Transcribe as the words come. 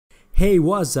Hey,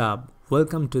 what's up?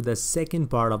 Welcome to the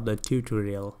second part of the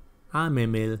tutorial. I'm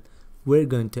Emil. We're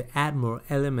going to add more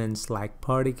elements like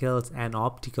particles and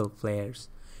optical flares.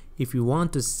 If you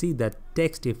want to see the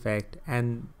text effect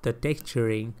and the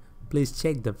texturing, please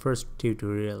check the first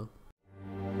tutorial.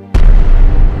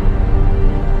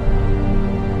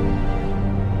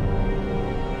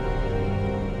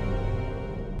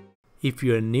 If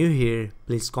you are new here,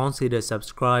 please consider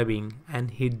subscribing and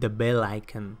hit the bell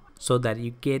icon so that you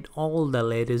get all the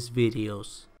latest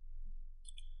videos.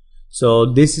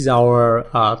 So this is our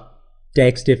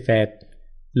text effect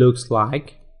looks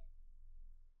like.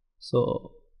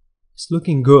 So it's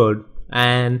looking good,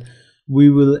 and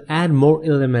we will add more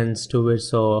elements to it.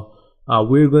 So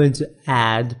we're going to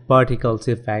add particles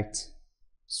effects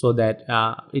so that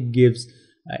it gives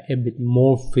a bit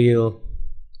more feel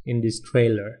in this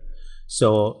trailer.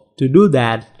 So to do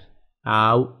that,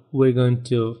 we're going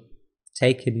to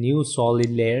take a new solid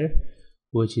layer,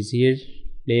 which is here,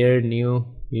 layer, new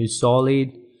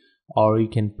solid, or you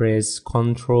can press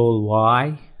Ctrl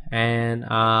Y, and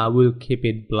we'll keep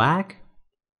it black.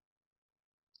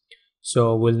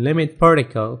 So we'll name it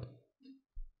particle.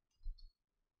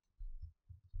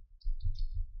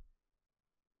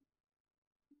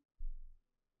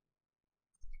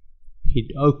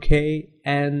 Hit OK,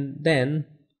 and then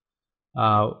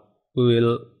I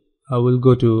will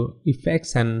go to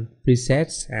effects and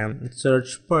presets and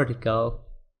search particle,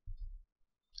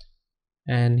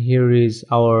 and here is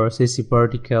our CC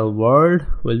particle world.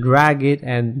 We'll drag it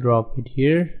and drop it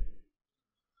here.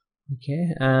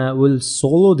 Okay, we'll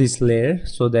solo this layer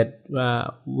so that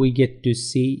we get to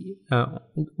see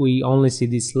we only see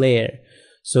this layer.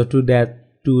 So to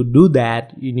do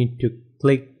that you need to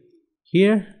click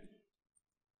here,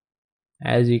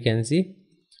 as you can see.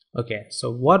 Okay,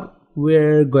 so what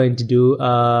we're going to do,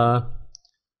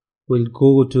 we'll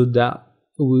go through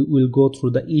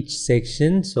each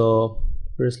section. So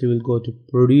firstly we'll go to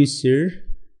producer,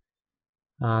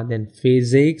 then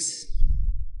physics.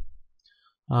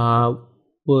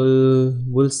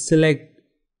 We'll select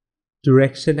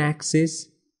direction axis.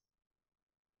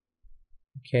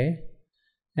 Okay,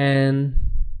 and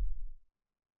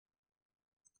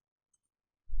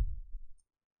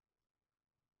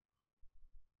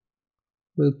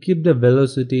we'll keep the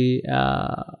velocity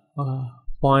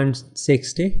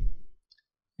 0.60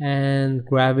 and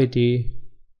gravity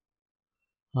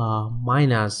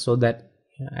minus, so that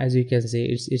as you can see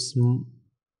it's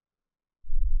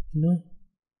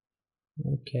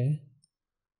okay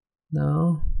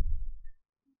now.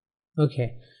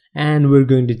 Okay, and we're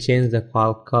going to change the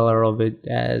color of it.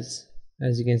 As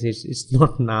you can see, it's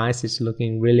not nice, it's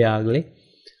looking really ugly.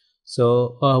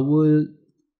 So we'll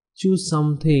choose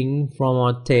something from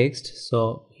our text.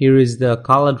 So here is the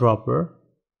color dropper.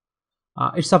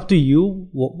 It's up to you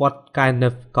what kind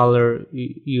of color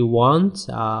you want.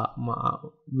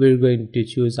 We're going to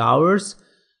choose ours,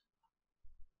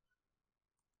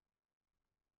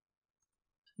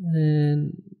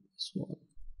 and this one.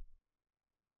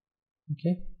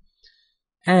 Okay,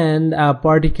 and a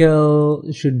particle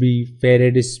should be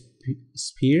faded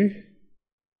sphere.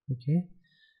 Okay,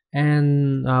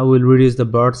 and I will reduce the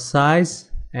birth size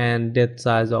and depth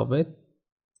size of it.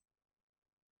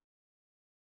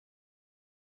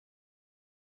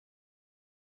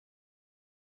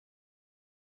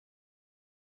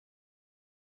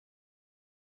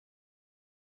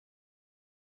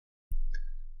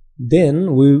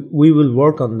 Then we will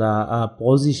work on the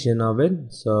position of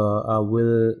it. So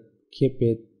we'll keep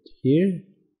it here.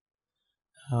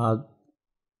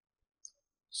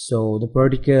 So the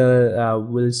particle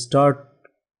will start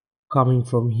coming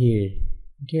from here.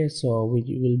 Okay, so we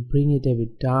will bring it a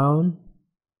bit down.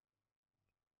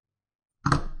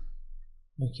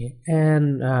 Okay,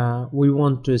 and we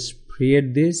want to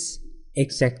spread this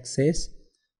x-axis,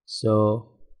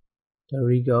 so there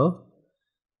we go,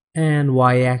 and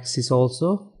y-axis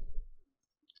also,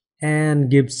 and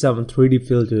give some 3D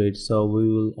feel to it. So we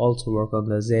will also work on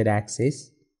the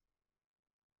z-axis.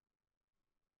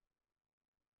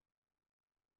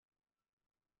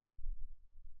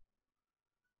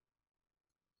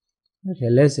 Okay,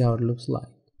 let's see how it looks like.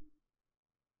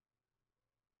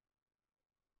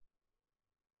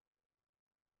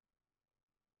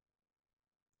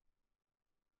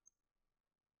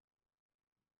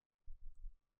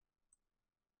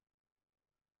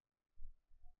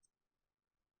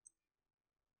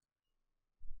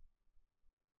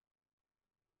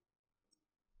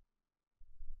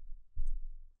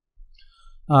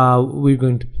 We're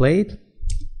going to play it.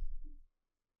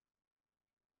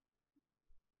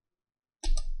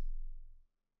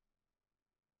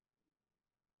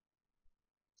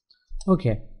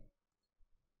 Okay,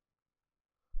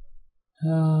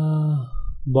 uh,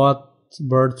 but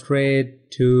birth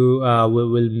rate to we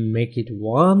will make it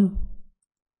 1.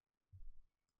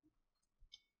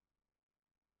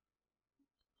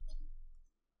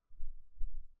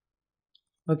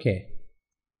 Okay,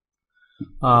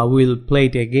 we'll play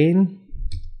it again.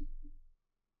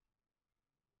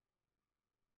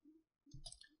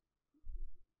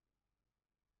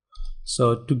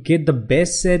 So to get the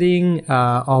best setting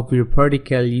of your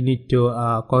particle, you need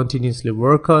to continuously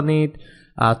work on it,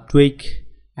 tweak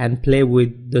and play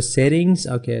with the settings,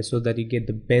 okay, so that you get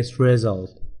the best result.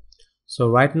 So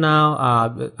right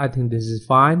now I think this is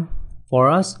fine for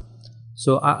us.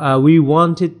 So we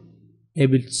want it a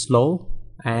bit slow,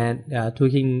 and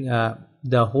tweaking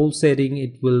the whole setting,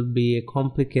 it will be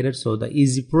complicated, so the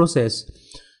easy process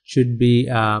should be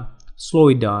slow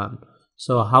it down.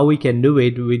 So how we can do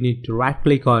it, we need to right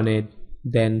click on it,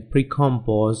 then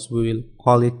pre-compose, we will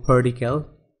call it particle,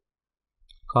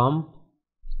 comp,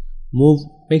 move,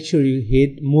 make sure you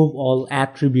hit move all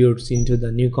attributes into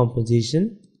the new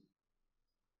composition.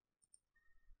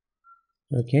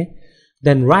 Okay,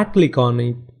 then right click on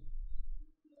it,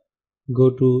 go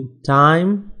to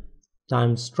time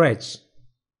stretch.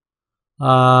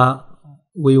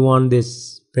 We want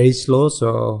this very slow,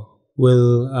 so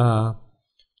we'll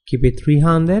keep it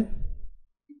 300.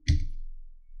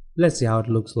 Let's see how it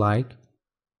looks like.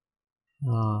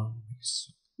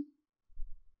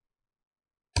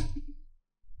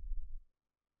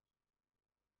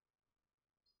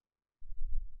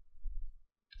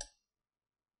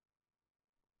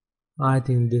 I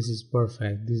think this is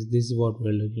perfect. This is what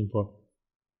we're looking for.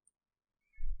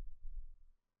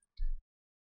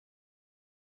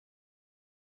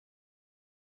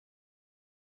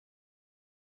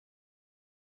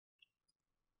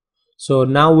 So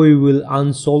now we will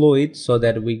unsolo it so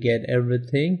that we get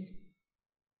everything.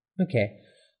 Okay,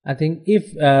 I think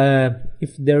if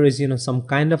there is some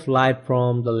kind of light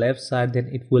from the left side,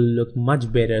 then it will look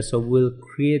much better. So we'll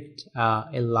create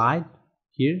a light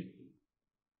here.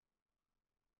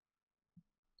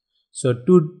 So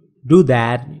to do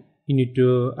that, you need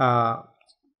to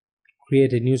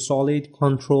create a new solid,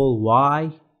 Control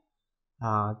Y.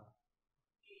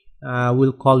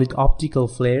 We'll call it optical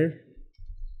flare.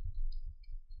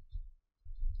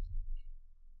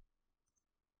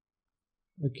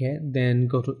 Okay, then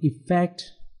go to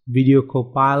Effect, Video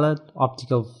Copilot,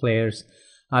 Optical Flares.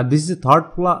 This is a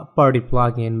third-party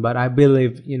plugin, but I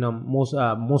believe most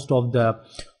of the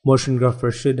motion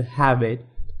graphers should have it.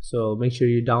 So make sure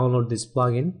you download this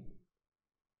plugin.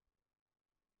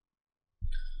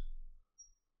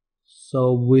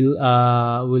 So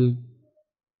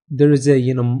there is a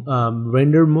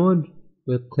render mode.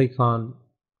 We'll click on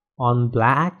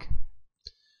black,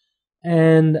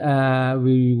 and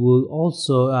we will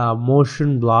also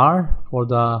motion blur for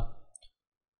the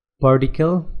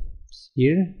particle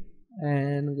here,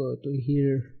 and go to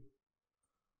here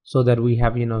so that we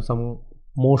have some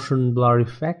motion blur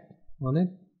effect on it.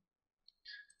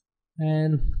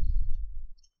 And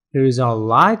here is our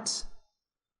light,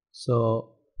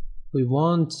 so we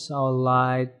want our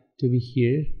light to be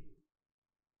here,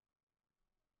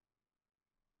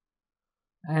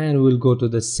 and we'll go to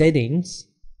the settings.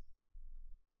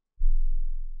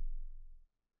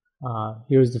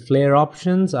 Here's the flare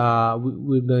options.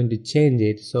 We're going to change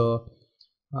it, so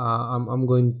I'm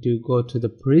going to go to the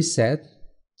preset,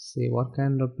 see what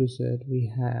kind of preset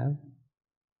we have.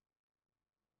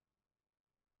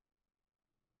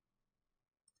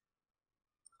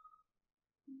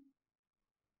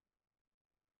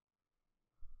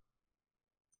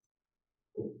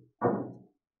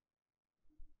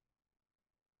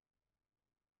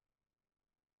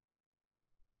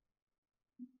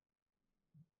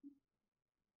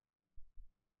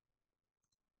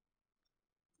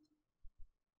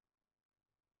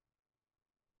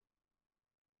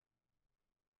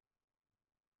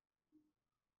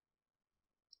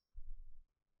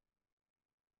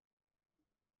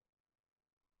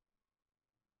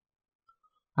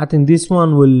 I think this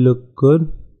one will look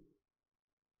good,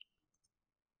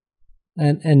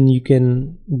 and you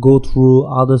can go through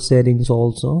other settings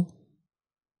also.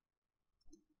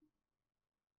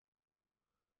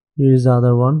 Here is the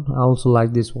other one. I also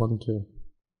like this one too.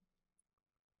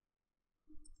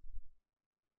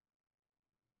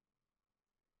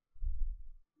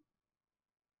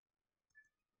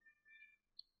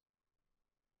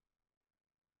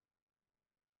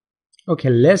 Okay,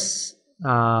 let's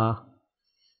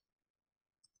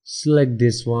select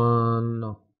this one.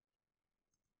 No.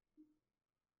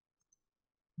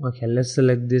 Okay, let's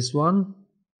select this one.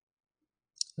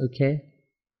 Okay,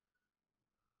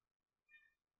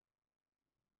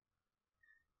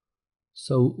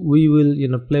 So we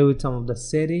will play with some of the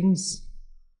settings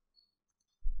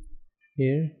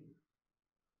here.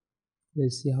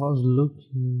 Let's see how it's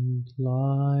looking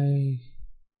like.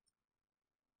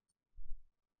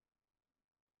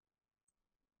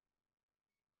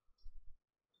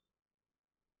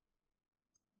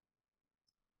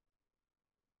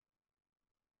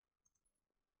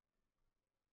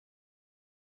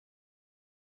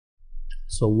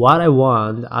 So what I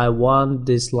want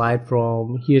this slide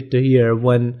from here to here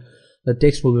when the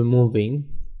text will be moving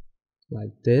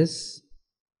like this.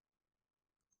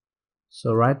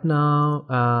 So right now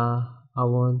I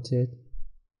want it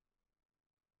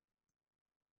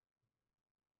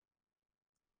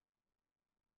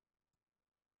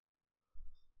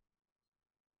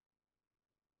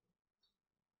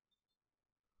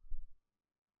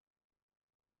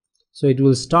so it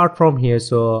will start from here.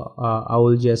 So I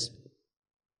will just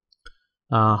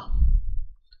uh,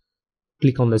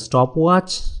 click on the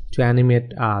stopwatch to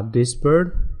animate this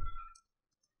bird,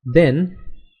 then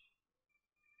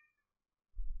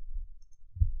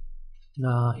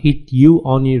hit U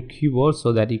on your keyboard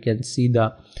so that you can see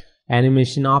the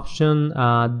animation option.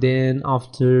 Then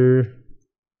after,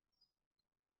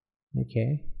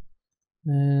 okay,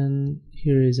 and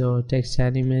here is our text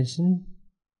animation.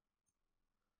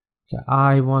 Okay,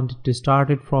 I wanted to start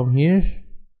it from here,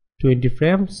 20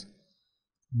 frames,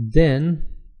 then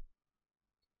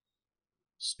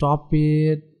stop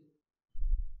it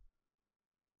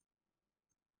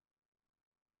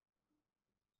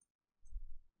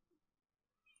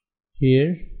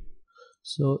here.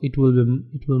 So it will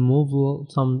move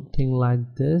something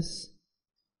like this.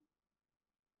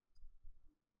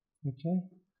 Okay,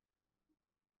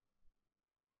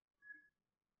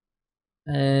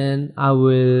 and I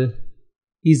will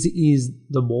ease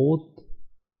the both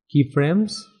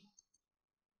keyframes.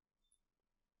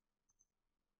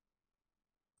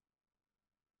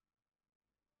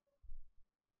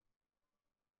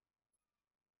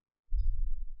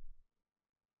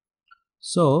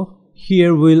 So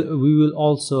here we will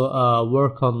also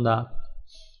work on the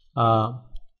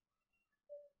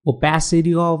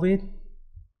opacity of it.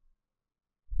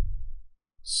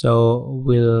 So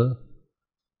we'll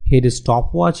hit a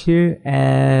stopwatch here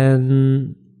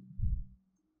and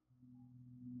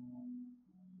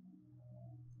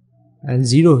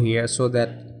 0 here, so that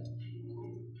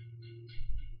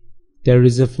there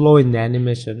is a flow in the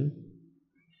animation.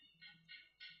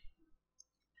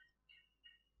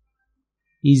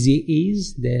 Easy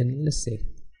ease, then let's see.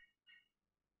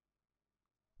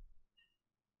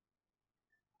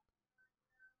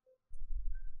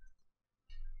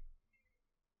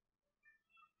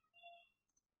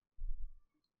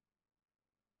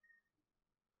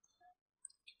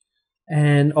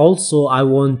 And also I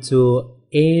want to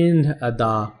end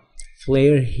the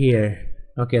flare here.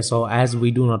 Okay, so as we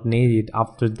do not need it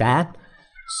after that,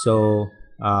 so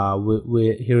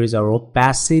here is our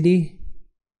opacity.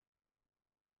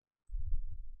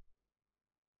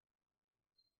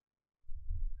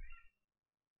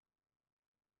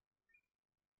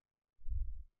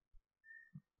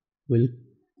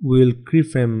 We'll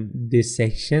keyframe this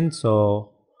section,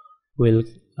 so we'll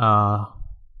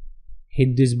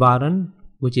hit this button,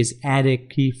 which is add a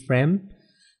keyframe.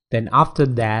 Then after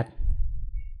that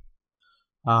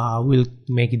we'll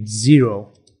make it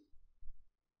 0,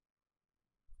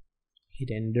 hit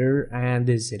enter, and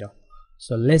this is 0.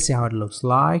 So let's see how it looks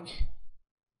like,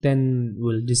 then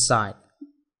we'll decide.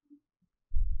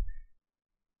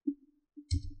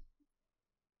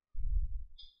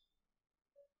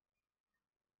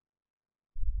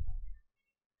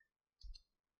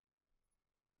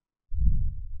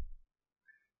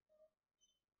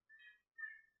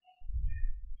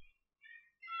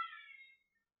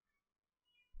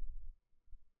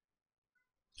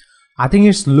 I think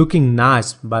it's looking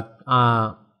nice, but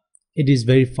it is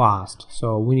very fast,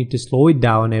 so we need to slow it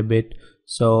down a bit.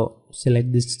 So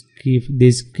select these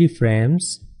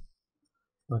keyframes.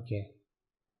 Okay,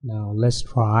 now let's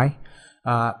try.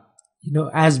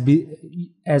 As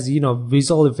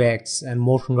visual effects and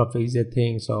motion graphics is a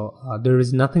thing, so there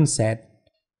is nothing set.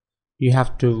 You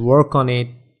have to work on it.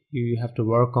 You have to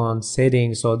work on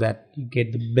settings so that you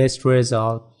get the best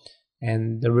result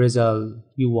and the result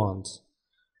you want.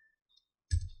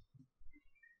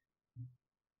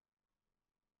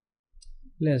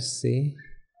 Let's see.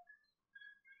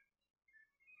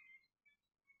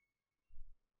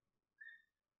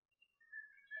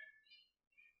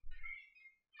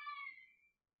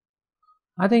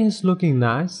 I think it's looking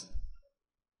nice.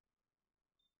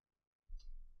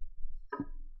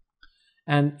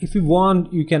 And if you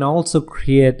want, you can also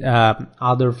create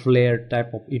other flare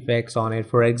type of effects on it.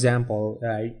 For example,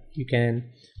 you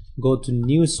can go to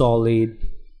new solid,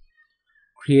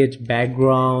 create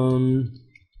background,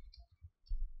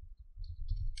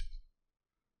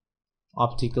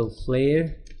 optical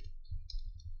flare,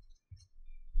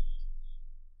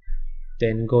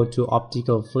 then go to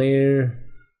optical flare,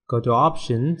 go to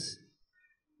options,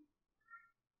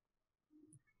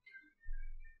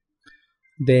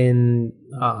 then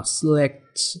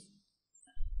select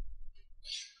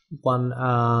one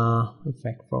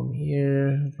effect from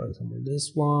here. For example,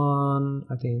 this one.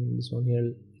 I think this one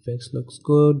here effects looks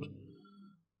good.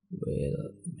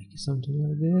 We'll make it something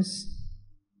like this.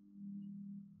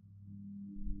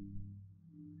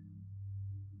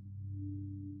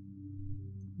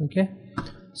 Okay,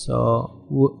 so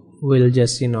we'll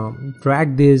just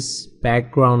drag this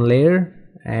background layer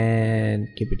and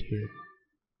keep it here.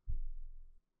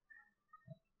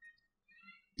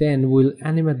 Then we'll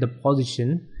animate the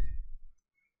position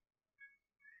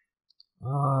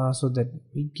so that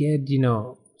we get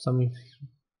some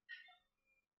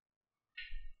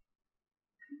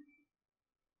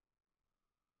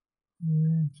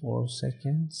 4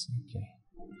 seconds. Okay,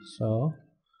 so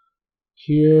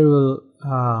here we'll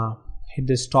hit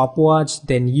the stopwatch,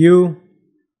 then U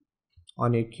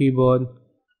on your keyboard,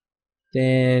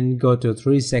 then go to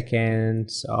 3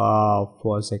 seconds or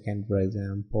 4 seconds, for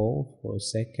example, 4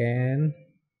 seconds.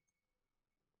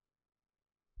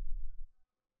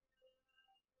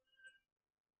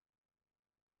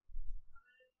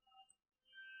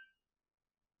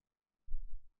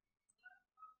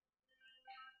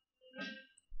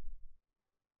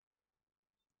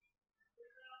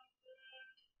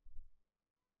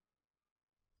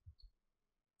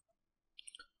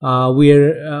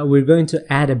 We're going to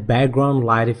add a background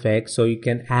light effect, so you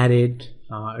can add it.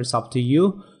 It's up to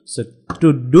you. So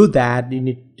to do that, you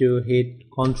need to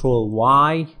hit Ctrl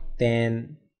Y,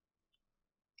 then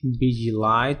BG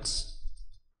lights.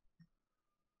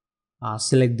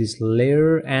 Select this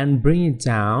layer and bring it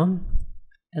down,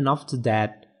 and after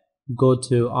that go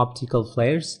to optical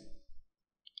flares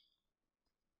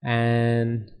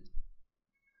and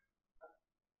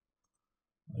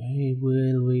we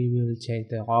will check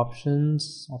the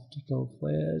options, optical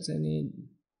flares, and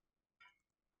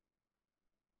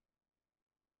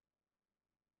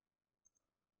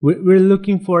we're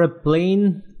looking for a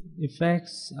plain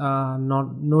effects,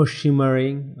 no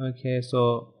shimmering. Okay,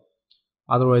 so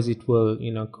otherwise it will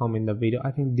come in the video.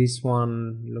 I think this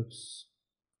one looks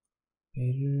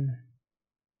better.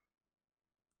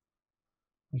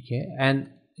 Okay, and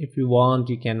if you want,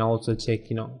 you can also check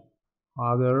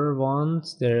other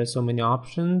ones. There are so many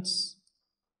options.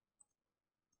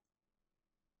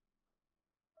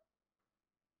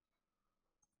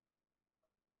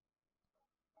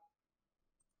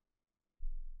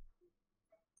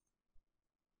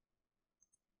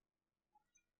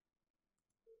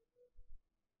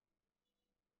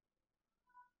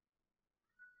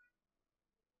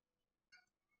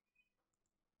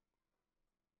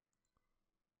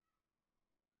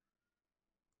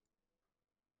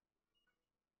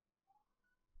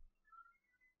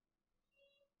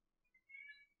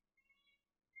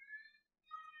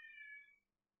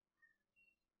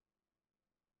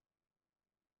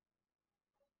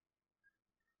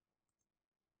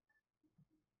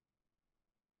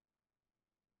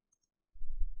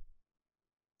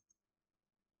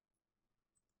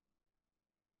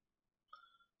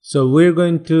 So we're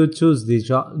going to choose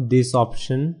this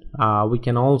option. We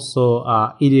can also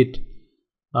edit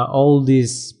all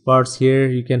these parts here.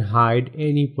 You can hide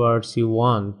any parts you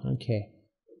want. Okay,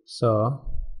 so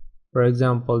for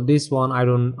example, this one I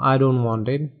don't want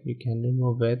it. You can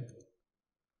remove it.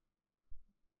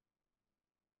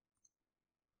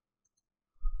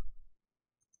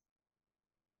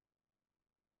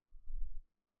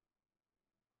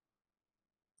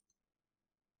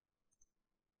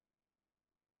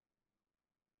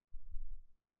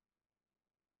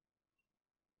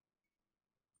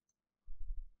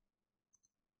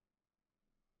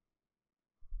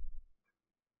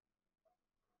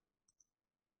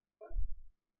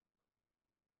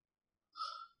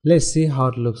 Let's see how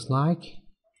it looks like.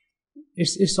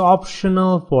 It's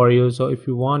optional for you, so if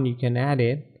you want, you can add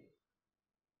it.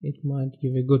 It might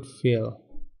give a good feel.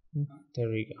 There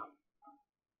we go.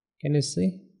 Can you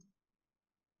see?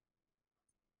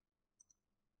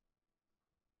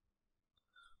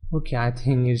 Okay, I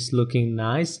think it's looking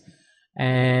nice,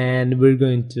 and we're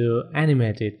going to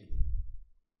animate it.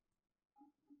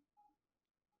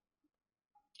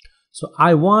 So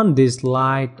I want this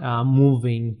light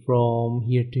moving from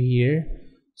here to here.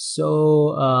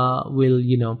 So we'll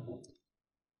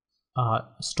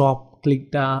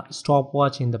click the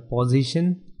stopwatch in the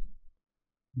position,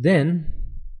 then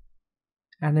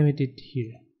animate it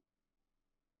here.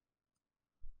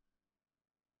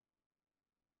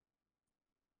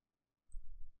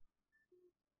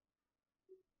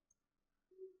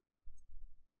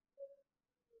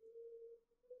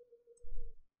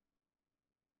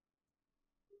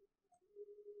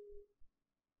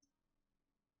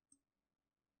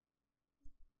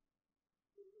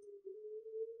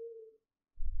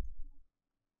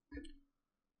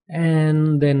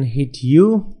 And then hit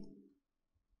U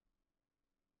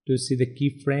to see the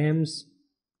keyframes.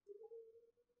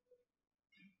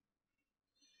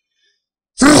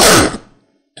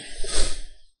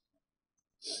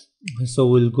 So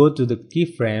we'll go to the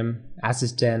keyframe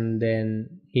assistant,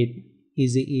 then hit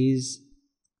easy ease.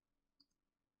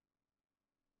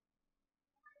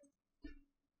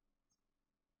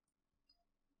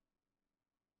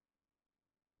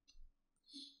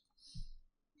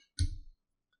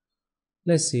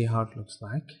 Let's see how it looks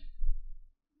like.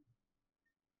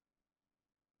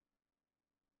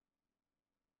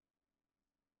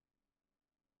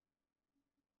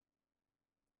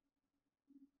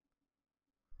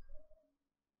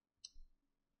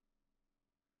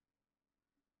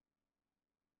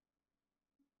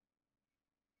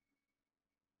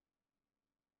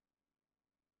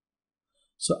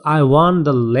 So I want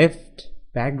the left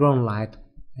background light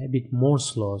a bit more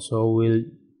slow, so we'll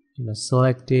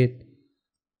select it,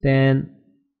 then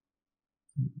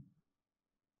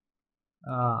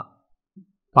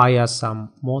buy us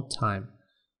some more time.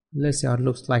 Let's see how it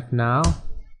looks like now.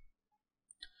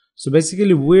 So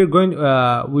basically we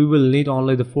will need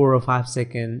only the 4 or 5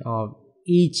 seconds of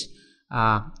each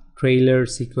trailer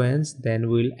sequence, then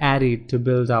we'll add it to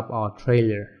build up our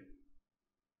trailer.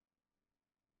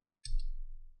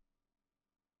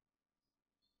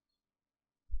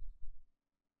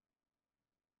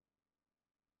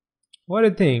 What do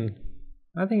you think?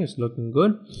 I think it's looking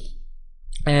good.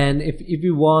 And if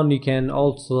you want, you can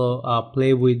also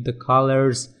play with the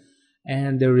colors,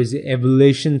 and there is an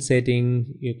evolution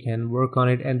setting, you can work on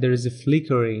it, and there is a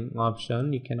flickering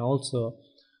option. You can also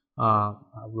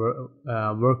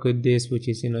work with this, which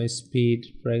is speed.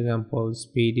 For example,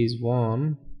 speed is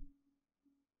 1,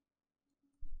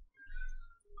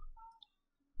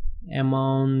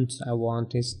 amount I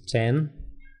want is 10,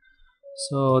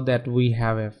 so that we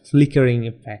have a flickering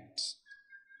effect.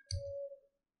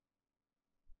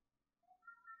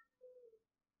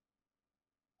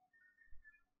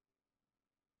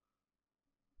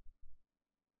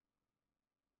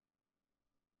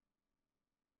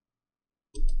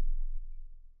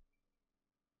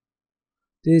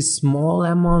 This small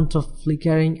amount of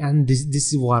flickering, and this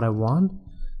is what I want.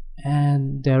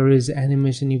 And there is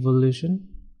animation evolution.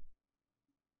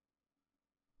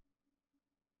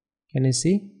 Can you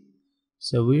see?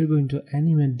 So we're going to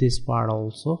animate this part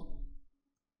also.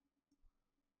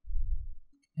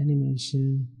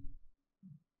 Animation.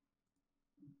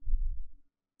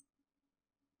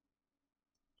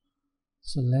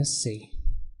 So let's see.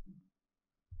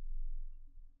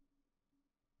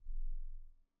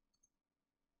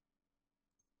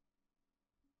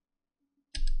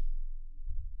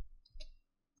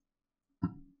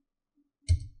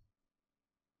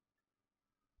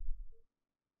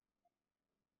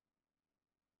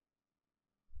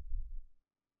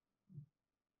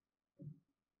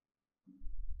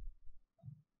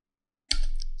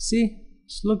 See,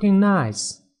 it's looking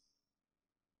nice.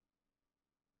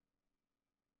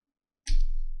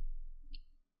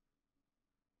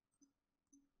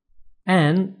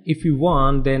 And if you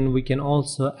want, then we can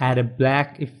also add a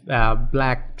black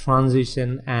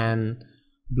transition and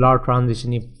blur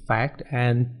transition effect.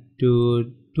 And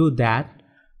to do that,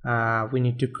 we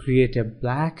need to create a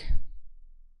black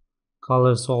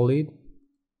color solid.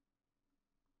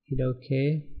 Hit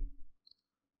OK.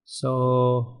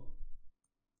 So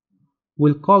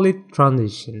we'll call it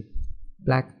transition.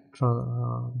 Black.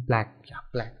 We'll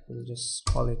just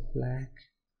call it black.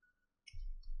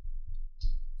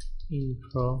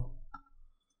 Intro.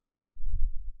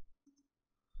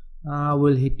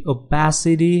 We'll hit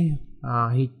opacity.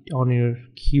 Hit on your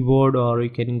keyboard, or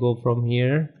you can go from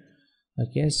here.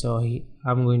 Okay, so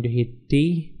I'm going to hit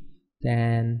T,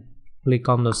 then click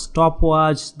on the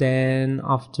stopwatch, then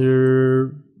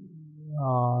after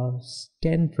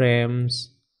 10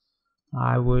 frames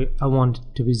I want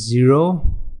it to be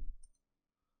 0.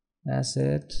 That's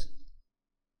it.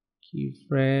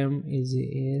 Keyframe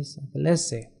is okay, let's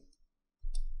say